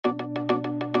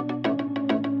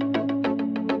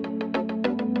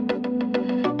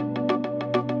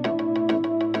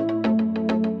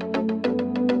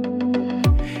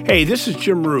Hey, this is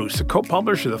Jim Roos, the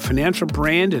co-publisher of the Financial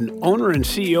Brand and owner and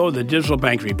CEO of the Digital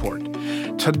Bank Report.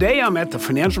 Today, I'm at the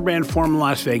Financial Brand Forum in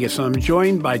Las Vegas, and I'm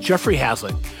joined by Jeffrey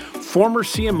Haslett, former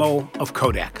CMO of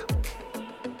Kodak.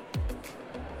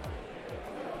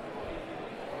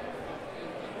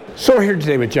 So we're here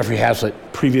today with Jeffrey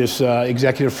Haslett, previous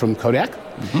executive from Kodak,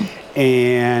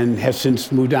 and has since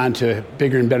moved on to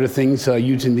bigger and better things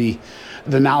using the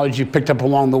knowledge you picked up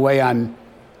along the way on,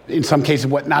 in some cases,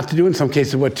 what not to do, in some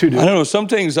cases, what to do. I don't know. Some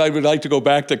things I would like to go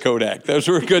back to Kodak. Those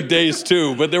were good days,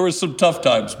 too. But there were some tough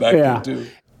times back then, too.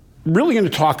 Really going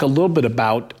to talk a little bit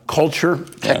about culture,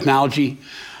 technology,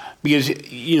 because,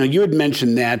 you had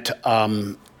mentioned that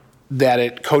that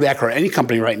at Kodak or any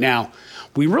company right now,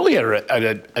 we really are at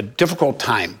a difficult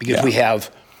time because we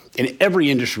have, in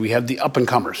every industry, we have the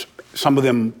up-and-comers, some of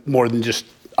them more than just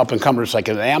up-and-comers like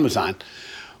at Amazon,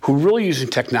 who are really using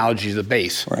technology as the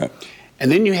base. Right.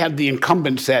 And then you have the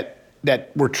incumbents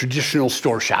that were traditional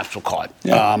store shops, we'll call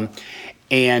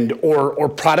it, or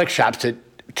product shops that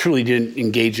truly didn't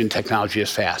engage in technology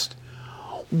as fast.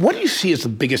 What do you see as the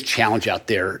biggest challenge out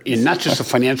there in not just the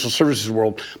financial services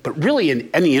world, but really in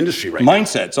any industry right now?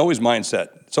 Mindset. It's always mindset.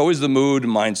 It's always the mood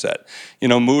and mindset.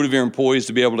 Mood of your employees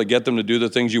to be able to get them to do the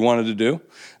things you wanted to do.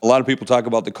 A lot of people talk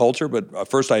about the culture, but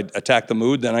first I attack the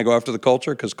mood, then I go after the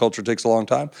culture because culture takes a long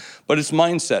time. But it's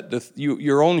mindset,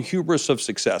 your own hubris of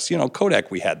success. Kodak,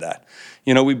 we had that.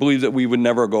 We believed that we would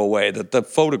never go away, that the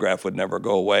photograph would never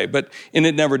go away. And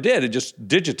it never did. It just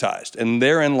digitized. And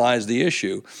therein lies the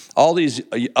issue. All these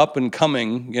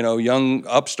up-and-coming, young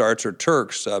upstarts or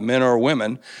Turks, men or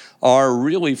women, are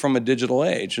really from a digital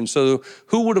age. And so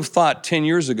who would have thought 10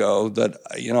 years ago that,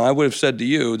 I would have said to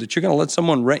you that you're going to let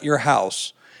someone rent your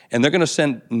house and they're going to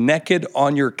send naked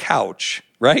on your couch,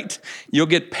 right? You'll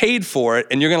get paid for it,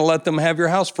 and you're going to let them have your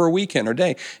house for a weekend or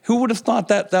day. Who would have thought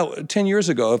that 10 years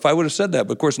ago if I would have said that?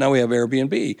 But of course, now we have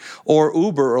Airbnb or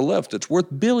Uber or Lyft. It's worth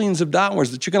billions of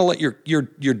dollars that you're going to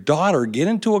let your daughter get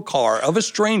into a car of a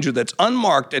stranger that's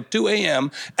unmarked at 2 a.m.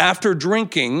 after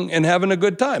drinking and having a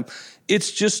good time.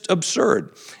 It's just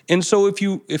absurd. And so if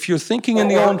you're thinking in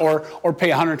the or pay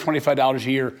 $125 a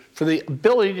year for the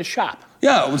ability to shop.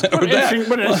 Yeah, what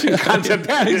an interesting concept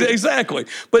that is. Exactly.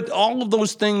 But all of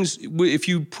those things, if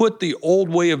you put the old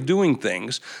way of doing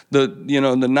things, the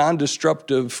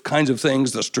non-disruptive kinds of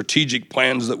things, the strategic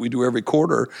plans that we do every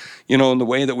quarter, and the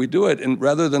way that we do it, and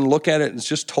rather than look at it, it's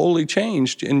just totally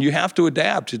changed, and you have to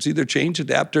adapt. It's either change,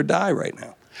 adapt, or die right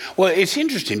now. Well, it's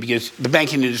interesting because the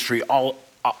banking industry,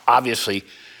 obviously,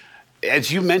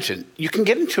 as you mentioned, you can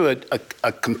get into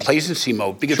a complacency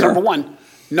mode because number one,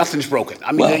 nothing's broken.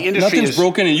 I mean, the industry nothing's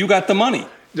broken, and you got the money.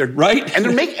 Right, and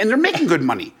they're making good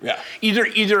money. Yeah,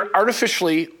 either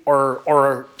artificially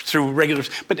or through regular.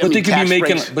 But they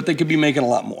could be making a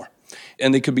lot more,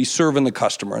 and they could be serving the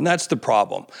customer, and that's the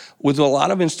problem with a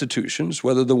lot of institutions.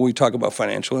 Whether we talk about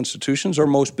financial institutions or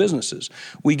most businesses,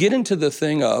 we get into the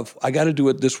thing of I got to do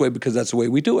it this way because that's the way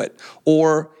we do it,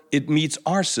 or it meets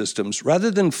our systems,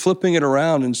 rather than flipping it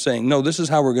around and saying, no, this is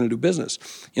how we're going to do business.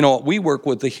 We work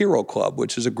with the Hero Club,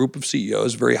 which is a group of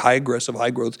CEOs, very high-aggressive,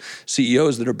 high-growth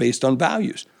CEOs that are based on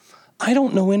values. I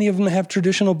don't know any of them that have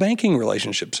traditional banking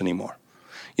relationships anymore.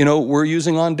 We're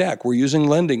using OnDeck. We're using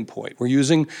Lending Point. We're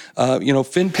using,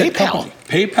 FinTech company.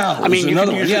 PayPal. I mean, you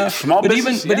can use small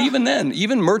business. But even then,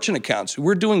 even merchant accounts,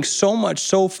 we're doing so much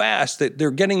so fast that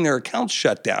they're getting their accounts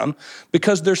shut down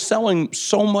because they're selling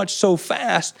so much so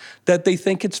fast that they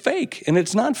think it's fake, and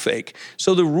it's not fake.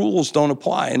 So the rules don't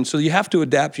apply, and so you have to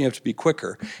adapt. You have to be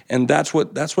quicker, and that's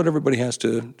what everybody has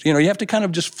to. You have to kind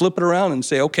of just flip it around and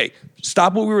say, okay,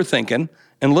 stop what we were thinking.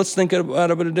 And let's think about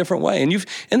it a different way. And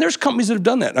there's companies that have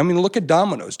done that. I mean, look at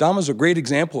Domino's. Domino's is a great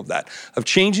example of that, of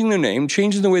changing their name,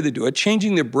 changing the way they do it,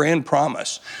 changing their brand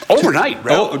promise. Overnight,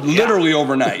 right? Literally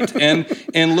overnight.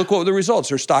 And look what the results.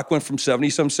 Their stock went from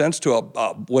 70-some cents to,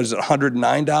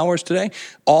 $109 today?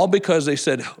 All because they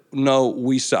said, no,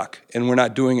 we suck, and we're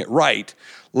not doing it right.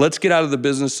 Let's get out of the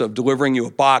business of delivering you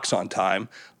a box on time.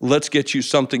 Let's get you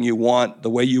something you want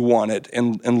the way you want it,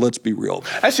 and let's be real.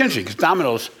 That's interesting, because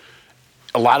Domino's,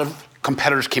 a lot of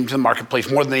competitors came to the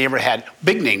marketplace more than they ever had.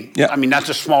 Big name. Yeah. I mean, not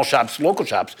just small shops, local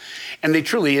shops. And they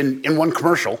truly, in one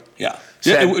commercial,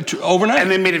 said, overnight. And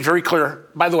they made it very clear,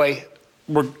 by the way,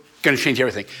 we're going to change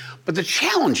everything. But the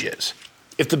challenge is,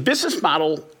 if the business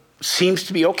model seems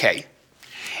to be okay,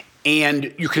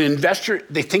 and you can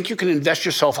they think you can invest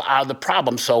yourself out of the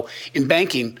problem. So in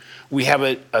banking, we have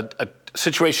a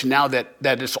situation now that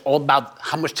it's all about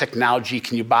how much technology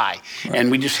can you buy. Right. And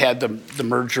we just had the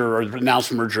merger or the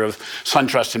announced merger of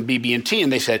SunTrust and BB&T,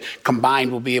 and they said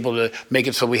combined we'll be able to make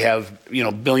it so we have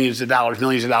billions of dollars,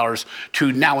 millions of dollars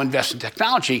to now invest in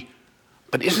technology.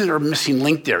 But isn't there a missing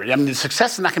link there? I mean, the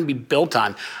success is not going to be built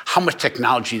on how much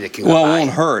technology they can buy. Well, it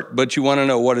won't hurt, but you want to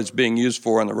know what it's being used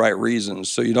for and the right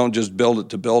reasons. So you don't just build it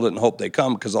to build it and hope they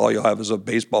come, because all you'll have is a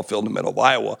baseball field in the middle of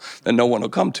Iowa that no one will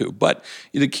come to. But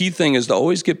the key thing is to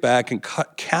always get back and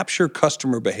capture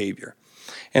customer behavior.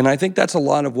 And I think that's a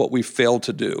lot of what we failed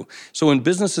to do. So in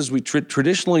businesses, we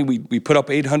traditionally we put up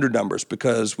 800 numbers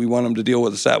because we want them to deal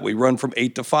with us that. We run from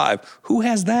 8 to 5. Who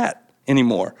has that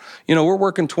anymore? We're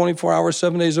working 24 hours,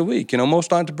 7 days a week.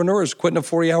 Most entrepreneurs quitting a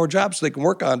 40-hour job so they can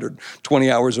work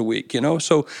 120 hours a week,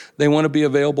 So they want to be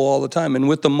available all the time. And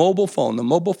with the mobile phone,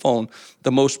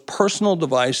 the most personal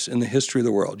device in the history of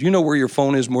the world. You know where your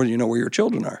phone is more than you know where your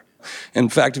children are. In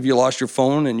fact, if you lost your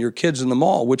phone and your kids in the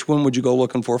mall, which one would you go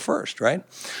looking for first, right?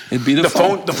 It'd be the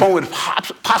phone. The phone would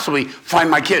possibly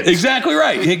find my kids. Exactly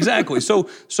right. Exactly. So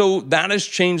that has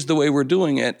changed the way we're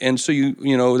doing it, and so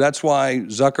that's why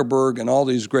Zuckerberg and all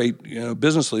these great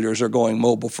business leaders are going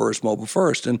mobile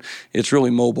first, and it's really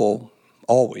mobile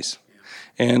always.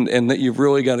 And that you've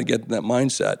really got to get that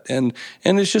mindset, and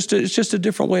it's just a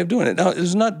different way of doing it. Now,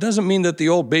 it doesn't mean that the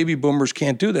old baby boomers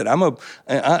can't do that. I'm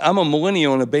a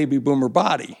millennial in a baby boomer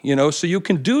body, so you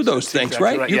can do those things,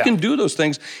 exactly right? You can do those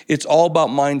things. It's all about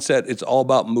mindset. It's all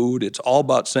about mood. It's all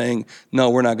about saying no,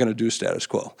 we're not going to do status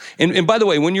quo. And by the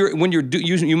way, when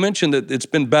you mentioned that it's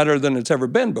been better than it's ever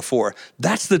been before,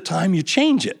 that's the time you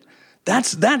change it.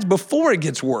 That's before it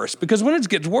gets worse, because when it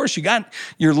gets worse,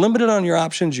 you're limited on your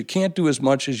options. You can't do as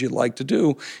much as you'd like to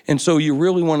do, and so you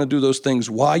really want to do those things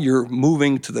while you're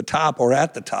moving to the top or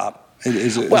at the top.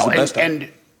 Is the best time.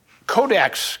 And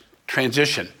Kodak's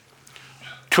transition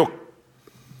took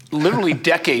literally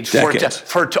decades. For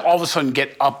it to all of a sudden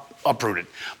get uprooted.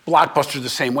 Blockbuster the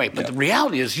same way, but the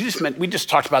reality is, we just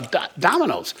talked about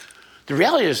Domino's. The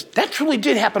reality is that truly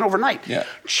did happen overnight. Yeah.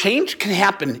 Change can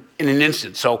happen in an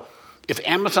instant. So if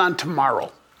Amazon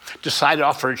tomorrow decided to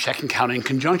offer a checking account in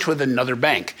conjunction with another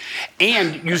bank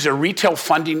and use their retail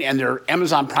funding and their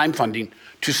Amazon Prime funding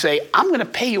to say, I'm going to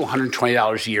pay you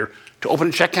 $120 a year to open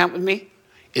a checking account with me,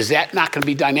 is that not going to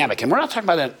be dynamic? And we're not talking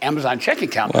about an Amazon checking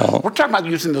account. We're talking about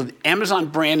using the Amazon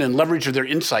brand and leverage of their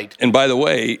insight. And by the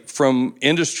way, from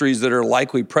industries that are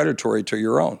likely predatory to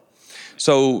your own.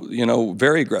 So,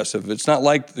 very aggressive. It's not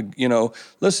like,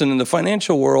 listen, in the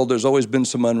financial world, there's always been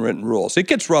some unwritten rules. It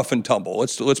gets rough and tumble,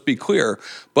 let's be clear.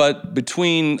 But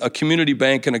between a community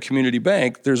bank and a community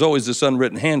bank, there's always this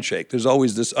unwritten handshake. There's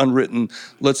always this unwritten,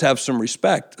 let's have some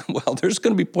respect. Well, there's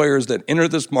going to be players that enter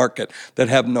this market that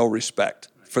have no respect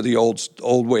for the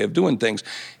old way of doing things.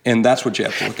 And that's what you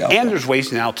have to look out for. And there's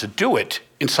ways now to do it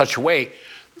in such a way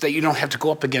that you don't have to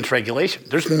go up against regulation.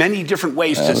 There's many different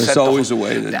ways to set There's always a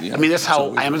way. That's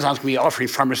how Amazon's going to be offering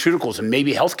pharmaceuticals and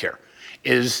maybe healthcare.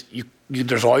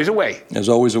 There's always a way. There's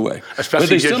always a way. Especially but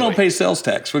they still don't pay sales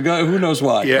tax. Who knows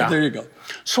why? Yeah. But there you go.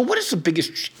 So what is the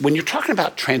biggest, when you're talking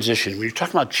about transition, when you're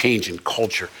talking about change in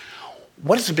culture,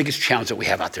 what is the biggest challenge that we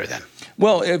have out there then?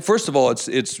 Well, first of all,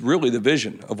 it's really the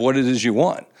vision of what it is you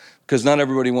want. Because not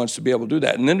everybody wants to be able to do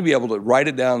that. And then to be able to write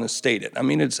it down and state it. I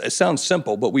mean, it sounds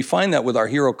simple, but we find that with our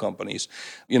hero companies.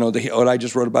 What I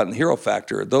just wrote about in the Hero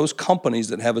Factor, those companies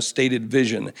that have a stated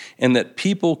vision and that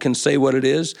people can say what it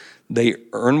is, they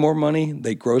earn more money,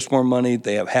 they gross more money,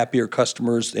 they have happier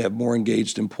customers, they have more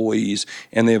engaged employees,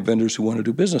 and they have vendors who want to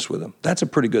do business with them. That's a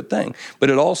pretty good thing. But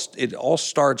it all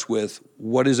starts with,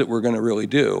 what is it we're going to really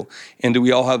do? And do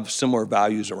we all have similar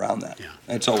values around that? Yeah.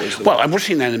 That's always the way. And we're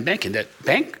seeing that in banking,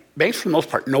 banks, for the most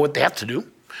part, know what they have to do,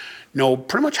 know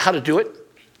pretty much how to do it.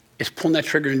 It's pulling that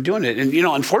trigger and doing it. And,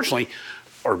 unfortunately,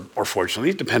 or fortunately,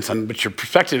 it depends on what your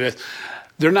perspective is,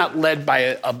 they're not led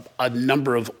by a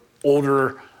number of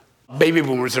older baby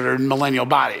boomers that are in millennial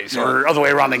bodies, or other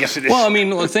way around, I guess it is. Well, I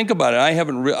mean, think about it.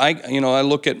 I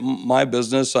look at my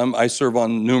business. I serve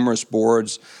on numerous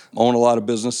boards, own a lot of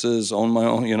businesses, own my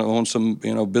own, own some,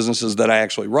 businesses that I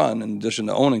actually run in addition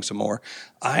to owning some more.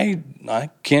 I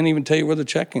can't even tell you where the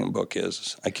checking book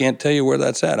is. I can't tell you where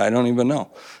that's at. I don't even know.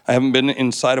 I haven't been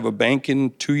inside of a bank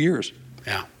in 2 years.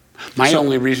 Yeah. My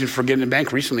only reason for getting a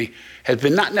bank recently has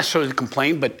been not necessarily to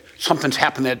complain, but something's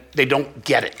happened that they don't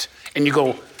get it. And you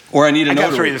go, or I need a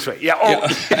notary. This way. Yeah.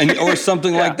 Or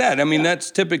something like that. I mean,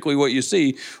 that's typically what you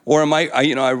see. Or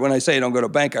when I say I don't go to a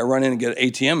bank, I run in and get an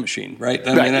ATM machine, right?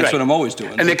 I mean, that's what I'm always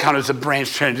doing. And they count as a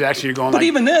branch transaction. You're going, but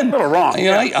even then, a little wrong.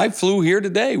 I flew here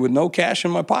today with no cash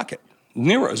in my pocket.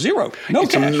 Zero. No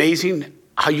cash. It's amazing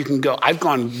how you can go. I've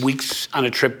gone weeks on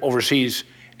a trip overseas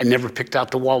and never picked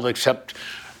out the wallet except,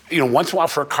 once in a while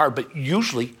for a card, but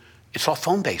usually it's all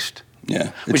phone-based.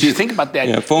 Yeah. But you think about that.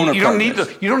 Yeah, phone or you don't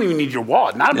card-based. You don't even need your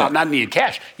wallet. Not about not needing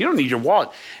cash. You don't need your wallet.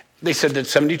 They said that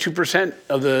 72%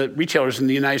 of the retailers in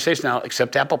the United States now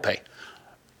accept Apple Pay.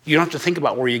 You don't have to think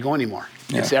about where you go anymore.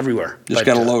 Yeah. It's everywhere. Just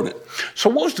got to load it. So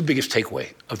what was the biggest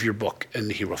takeaway of your book and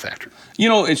the Hero Factor?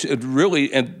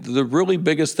 The really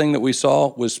biggest thing that we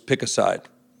saw was pick a side.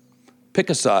 Pick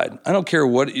a side. I don't care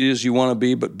what it is you want to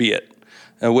be, but be it.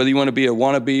 Whether you want to be a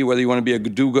wannabe, whether you want to be a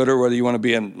do-gooder, whether you want to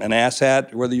be an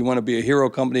asshat, whether you want to be a hero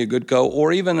company, a good co,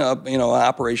 or even an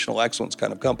operational excellence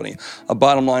kind of company. A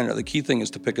bottom line, the key thing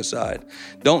is to pick a side.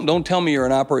 Don't tell me you're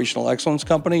an operational excellence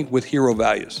company with hero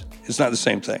values. It's not the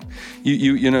same thing.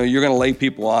 You're going to lay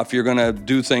people off. You're going to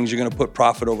do things. You're going to put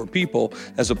profit over people,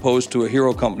 as opposed to a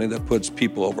hero company that puts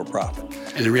people over profit.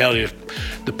 And the reality is,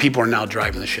 the people are now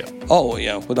driving the ship. Oh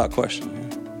yeah, without question.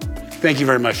 Thank you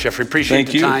very much, Jeffrey. Appreciate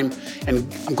the time. And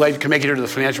I'm glad you can make it here to the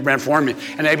Financial Brand Forum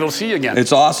and able to see you again.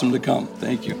 It's awesome to come.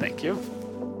 Thank you. Thank you.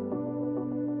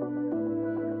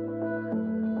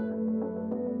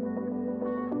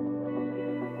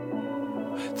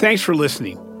 Thanks for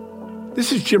listening.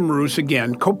 This is Jim Marous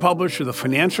again, co-publisher of the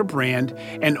Financial Brand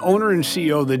and owner and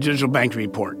CEO of the Digital Banking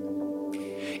Report.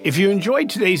 If you enjoyed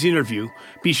today's interview,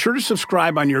 be sure to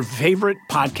subscribe on your favorite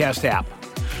podcast app.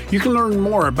 You can learn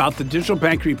more about the Digital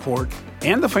Banking Report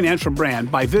and the Financial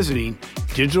Brand by visiting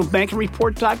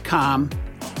digitalbankingreport.com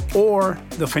or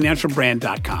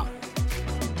thefinancialbrand.com.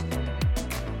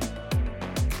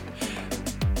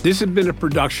 This has been a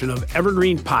production of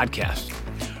Evergreen Podcast.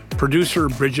 Producer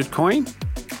Bridget Coyne,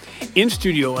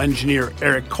 in-studio engineer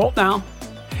Eric Koltnow,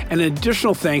 and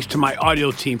additional thanks to my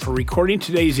audio team for recording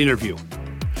today's interview.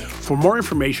 For more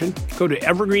information, go to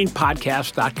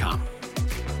evergreenpodcast.com.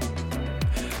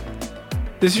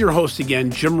 This is your host again,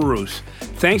 Jim Marous.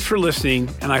 Thanks for listening,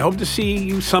 and I hope to see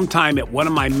you sometime at one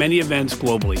of my many events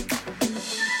globally.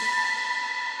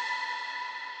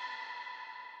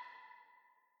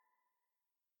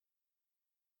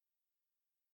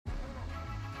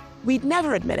 We'd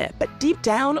never admit it, but deep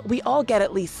down, we all get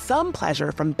at least some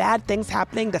pleasure from bad things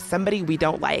happening to somebody we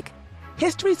don't like.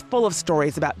 History's full of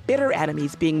stories about bitter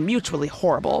enemies being mutually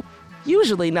horrible.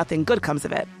 Usually nothing good comes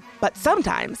of it. But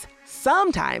sometimes,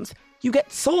 you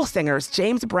get soul singers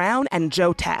James Brown and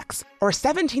Joe Tex, or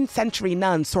 17th century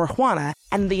nun Sor Juana,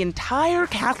 and the entire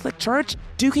Catholic Church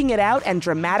duking it out and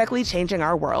dramatically changing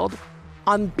our world.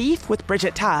 On Beef with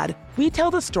Bridget Todd, we tell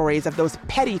the stories of those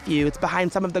petty feuds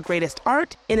behind some of the greatest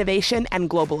art, innovation, and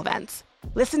global events.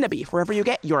 Listen to Beef wherever you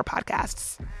get your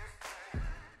podcasts.